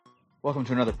Welcome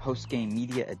to another post-game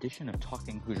media edition of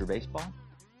Talking Hoosier Baseball.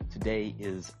 Today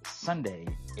is Sunday,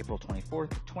 April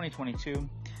 24th, 2022.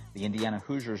 The Indiana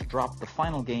Hoosiers dropped the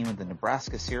final game of the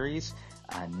Nebraska series,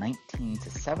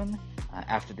 19-7.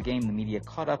 After the game, the media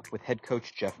caught up with head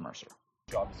coach Jeff Mercer.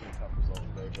 Obviously a tough result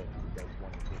today, but you guys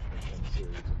won the first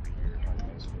series of the year. How do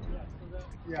you guys feel?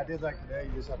 Yeah, I did like today.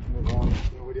 You just have to move on.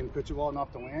 We didn't pitch it well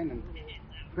enough to win, and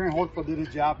Grant Holtfield did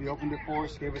his job. He opened it for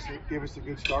us, gave us a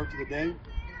good start to the day.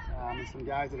 And some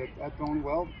guys that had thrown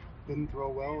well didn't throw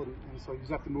well, and so you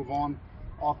just have to move on.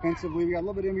 Offensively, we got a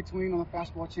little bit in between on the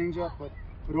fastball changeup, but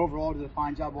overall did a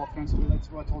fine job offensively.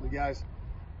 That's what I told the guys.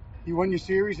 You win your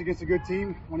series against a good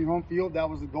team on your home field. That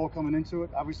was the goal coming into it.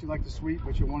 Obviously, you like to sweep,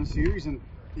 but you won a series, and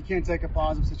you can't take a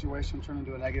positive situation and turn it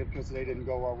into a negative because today didn't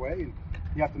go our way. And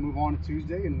you have to move on to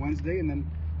Tuesday and Wednesday, and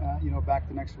then back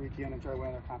the next weekend and try to win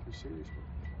our conference series.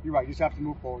 But you're right. You just have to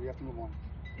move forward. You have to move on.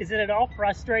 Is it at all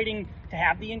frustrating to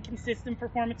have the inconsistent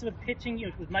performance with pitching?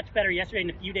 It was much better yesterday in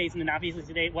a few days, and then obviously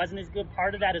today it wasn't as good.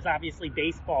 Part of that is obviously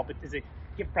baseball, but does it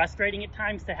get frustrating at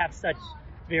times to have such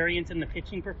variance in the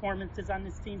pitching performances on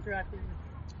this team throughout the year?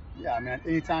 Yeah, I mean,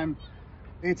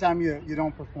 anytime you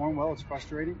don't perform well, it's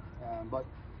frustrating. But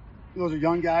those are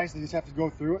young guys. They just have to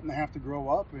go through it, and they have to grow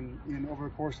up. And over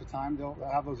the course of time, they'll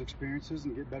have those experiences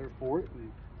and get better for it.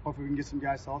 And hopefully we can get some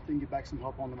guys healthy and get back some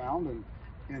help on the mound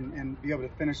and be able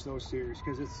to finish those series,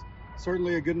 because it's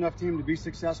certainly a good enough team to be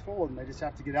successful, and they just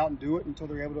have to get out and do it until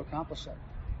they're able to accomplish that.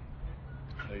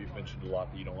 I know you've mentioned a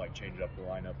lot that you don't like changing up the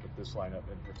lineup, but this lineup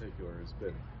in particular has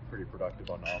been pretty productive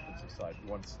on the offensive side.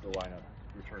 Once the lineup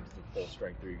returns to full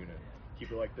strength, are you going to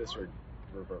keep it like this or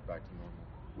revert back to normal?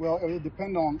 Well, it would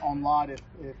depend on Lott if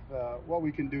what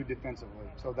we can do defensively.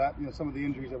 So that some of the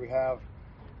injuries that we have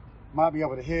might be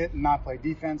able to hit and not play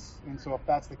defense, and so if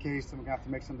that's the case, then we're going to have to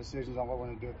make some decisions on what we're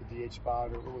going to do at the DH spot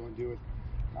or what we're going to do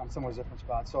with some of those different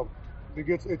spots. So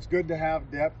it's good to have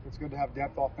depth. It's good to have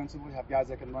depth offensively, have guys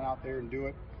that can run out there and do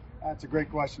it. That's a great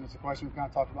question. It's a question we kind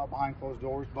of talked about behind closed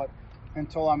doors, but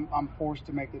until I'm forced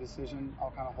to make the decision,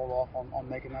 I'll kind of hold off on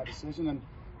making that decision.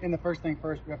 And the first thing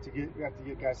first, we have to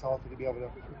get guys healthy to be able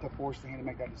to force the hand to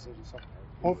make that decision. So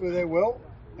hopefully they will.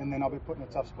 And then I'll be put in a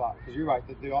tough spot, because you're right,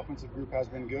 the offensive group has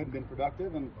been good, been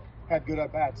productive, and had good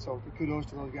at-bats. So kudos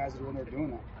to those guys that are in there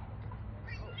doing that.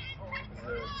 Was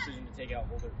the decision to take out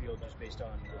Holderfield just based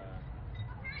on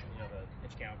the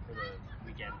pitch count for the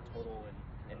weekend total,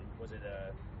 and was it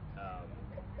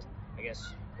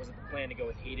was it the plan to go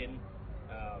with Hayden?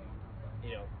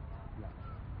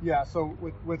 Yeah. So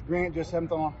with Grant just having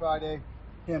thrown on Friday,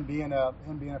 him being a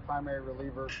primary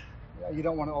reliever, you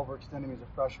don't want to overextend him. He's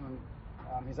a freshman.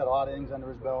 He's had a lot of innings under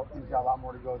his belt. He's got a lot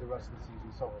more to go the rest of the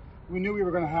season. So we knew we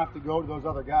were going to have to go to those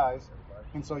other guys.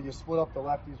 And so you split up the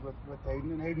lefties with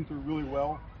Hayden. And Hayden threw really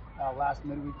well last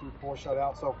midweek, threw 4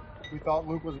 shutouts. So we thought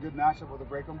Luke was a good matchup with a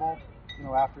breaking ball.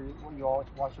 After you always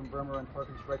watching Brimmer and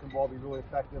Perkins breaking ball be really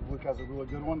effective, Luke has a really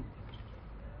good one.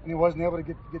 And he wasn't able to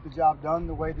get the job done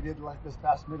the way they did this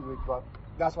past midweek. But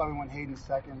that's why we went Hayden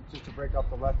second, just to break up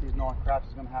the lefties, knowing Kratz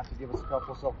is going to have to give us a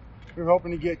couple. So we were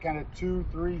hoping to get kind of 2,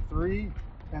 3, 3,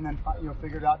 and then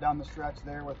figure it out down the stretch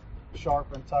there with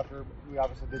Sharp and Tucker. We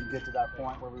obviously didn't get to that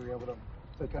point where we were able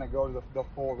to kind of go to the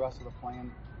full rest of the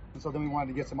plan. And so then we wanted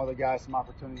to get some other guys some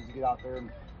opportunities to get out there and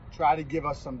try to give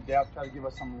us some depth, try to give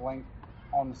us some length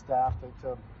on the staff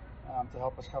to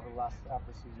help us cover the last half of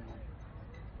the season.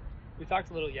 We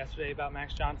talked a little yesterday about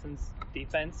Max Johnson's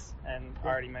defense, and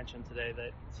already mentioned today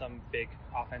that some big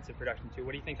offensive production too.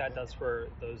 What do you think that does for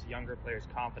those younger players'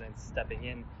 confidence stepping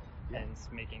in and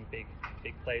making big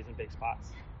plays in big spots?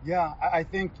 Yeah, I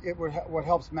think what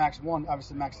helps Max, one,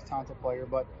 obviously Max is a talented player,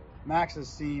 but Max has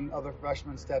seen other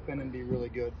freshmen step in and be really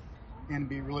good and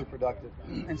be really productive.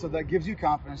 And so that gives you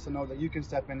confidence to know that you can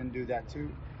step in and do that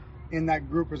too. And that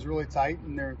group is really tight,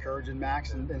 and they're encouraging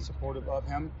Max and supportive of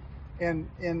him. And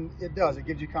it does. It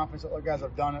gives you confidence that other guys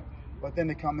have done it. But then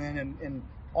they come in, and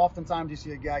oftentimes you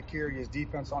see a guy carry his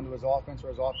defense onto his offense or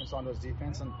his offense onto his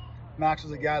defense. And Max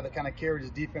was a guy that kind of carried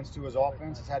his defense to his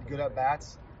offense, has had good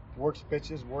at-bats, works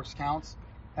pitches, works counts,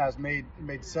 has made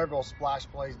several splash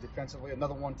plays defensively.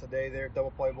 Another one today there,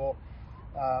 double play ball,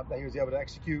 that he was able to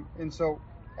execute. And so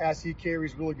as he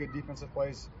carries really good defensive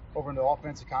plays over into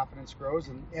offense, the confidence grows.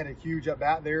 And he had a huge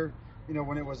at-bat there,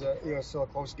 when it was still a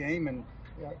close game, and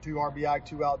 2 RBI,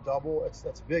 2-out double.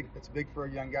 That's big. It's big for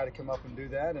a young guy to come up and do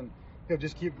that, and he'll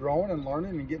just keep growing and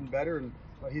learning and getting better. And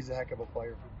he's a heck of a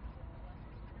player.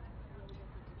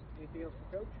 Anything else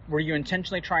for Coach? Were you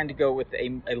intentionally trying to go with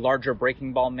a larger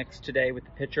breaking ball mix today with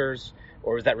the pitchers,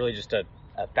 or was that really just a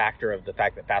factor of the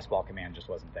fact that fastball command just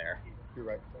wasn't there? You're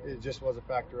right. It just was a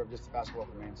factor of just the fastball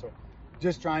command. So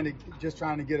just trying to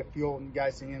get a feel in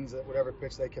guys' hands at whatever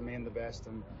pitch they command the best.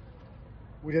 And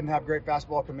we didn't have great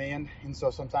fastball command, and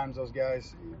so sometimes those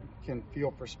guys can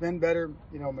feel for spin better.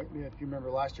 You know, if you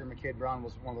remember last year, McCade Brown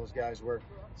was one of those guys where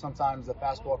sometimes the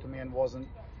fastball command wasn't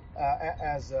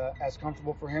as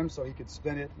comfortable for him, so he could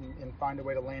spin it and find a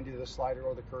way to land either the slider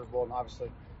or the curveball. And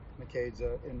obviously, McCade's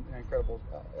an incredible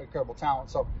talent.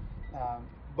 So,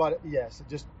 but yes,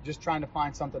 just trying to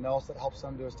find something else that helps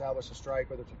them to establish a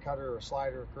strike, whether it's a cutter or a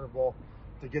slider or a curveball,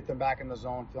 to get them back in the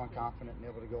zone, feeling confident and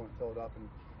able to go and fill it up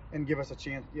and give us a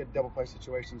chance. You had double play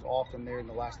situations often there in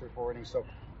the last 3 or 4 innings. So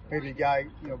maybe a guy,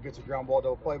 gets a ground ball,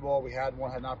 double play ball. We had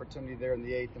an opportunity there in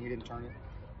the 8th, and we didn't turn it.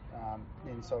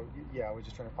 And so, yeah, we're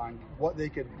just trying to find what they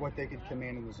could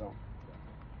command in the zone.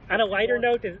 On a lighter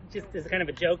note, just as kind of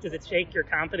a joke, does it shake your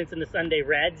confidence in the Sunday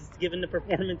Reds given the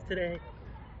performance today?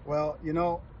 Well,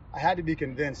 I had to be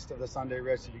convinced of the Sunday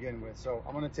Reds to begin with. So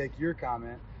I'm going to take your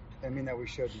comment and mean that we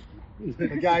shouldn't. The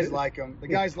guys like them. The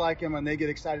guys like them, and they get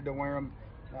excited to wear them.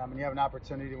 And you have an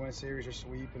opportunity to win a series or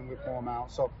sweep, and we pull them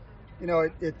out. So,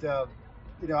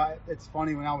 it's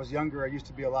funny. When I was younger, I used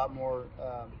to be a lot more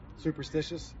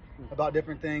superstitious about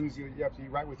different things. You have to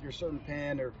write with your certain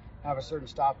pen or have a certain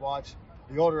stopwatch.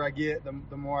 The older I get,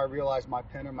 the more I realize my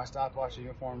pen or my stopwatch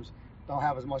uniforms don't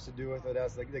have as much to do with it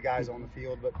as the guys on the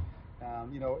field. But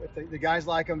if the guys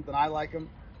like them, then I like them,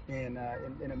 and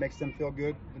it makes them feel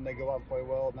good. Then they go out and play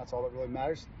well, and that's all that really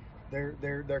matters.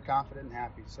 They're confident and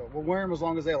happy. So we'll wear them as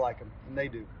long as they like them, and they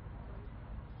do.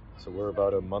 So we're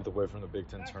about a month away from the Big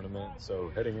Ten tournament. So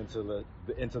heading into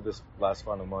this last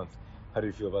final month, how do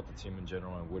you feel about the team in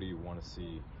general, and what do you want to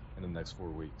see in the next 4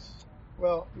 weeks?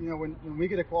 Well, when we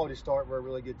get a quality start, we're a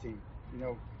really good team.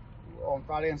 On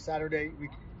Friday and Saturday, we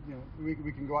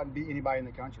can go out and beat anybody in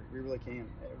the country. We really can.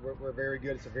 We're very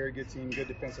good. It's a very good team, good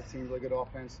defensive team, really good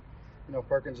offense.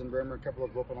 Perkins and Bremer, a couple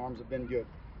of open arms have been good.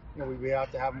 We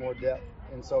have to have more depth.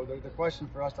 And so the question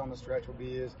for us down the stretch will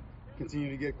be is continue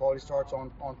to get quality starts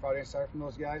on Friday and Saturday from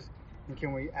those guys. And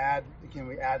can we add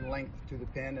length to the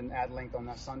pen and add length on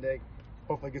that Sunday?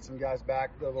 Hopefully get some guys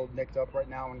back. They're a little nicked up right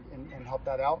now and help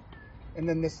that out. And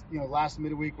then this, last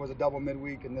midweek was a double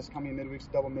midweek, and this coming midweek's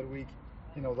a double midweek.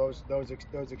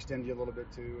 Those extend you a little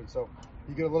bit too. And so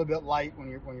you get a little bit light when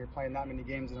you're playing that many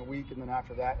games in a week, and then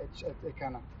after that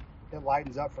it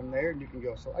lightens up from there, and you can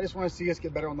go. So I just want to see us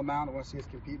get better on the mound. I want to see us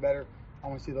compete better. I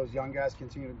want to see those young guys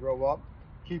continue to grow up,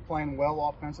 keep playing well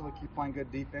offensively, keep playing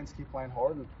good defense, keep playing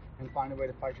hard, and find a way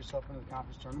to fight yourself into the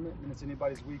conference tournament. And it's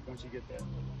anybody's week once you get there.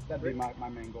 That'd be my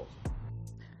main goals.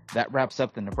 That wraps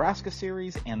up the Nebraska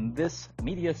series and this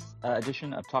media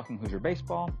edition of Talking Hoosier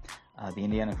Baseball. The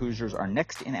Indiana Hoosiers are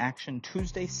next in action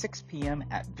Tuesday, 6 p.m.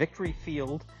 at Victory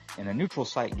Field in a neutral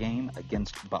site game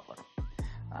against Butler.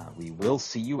 We will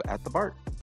see you at the BART.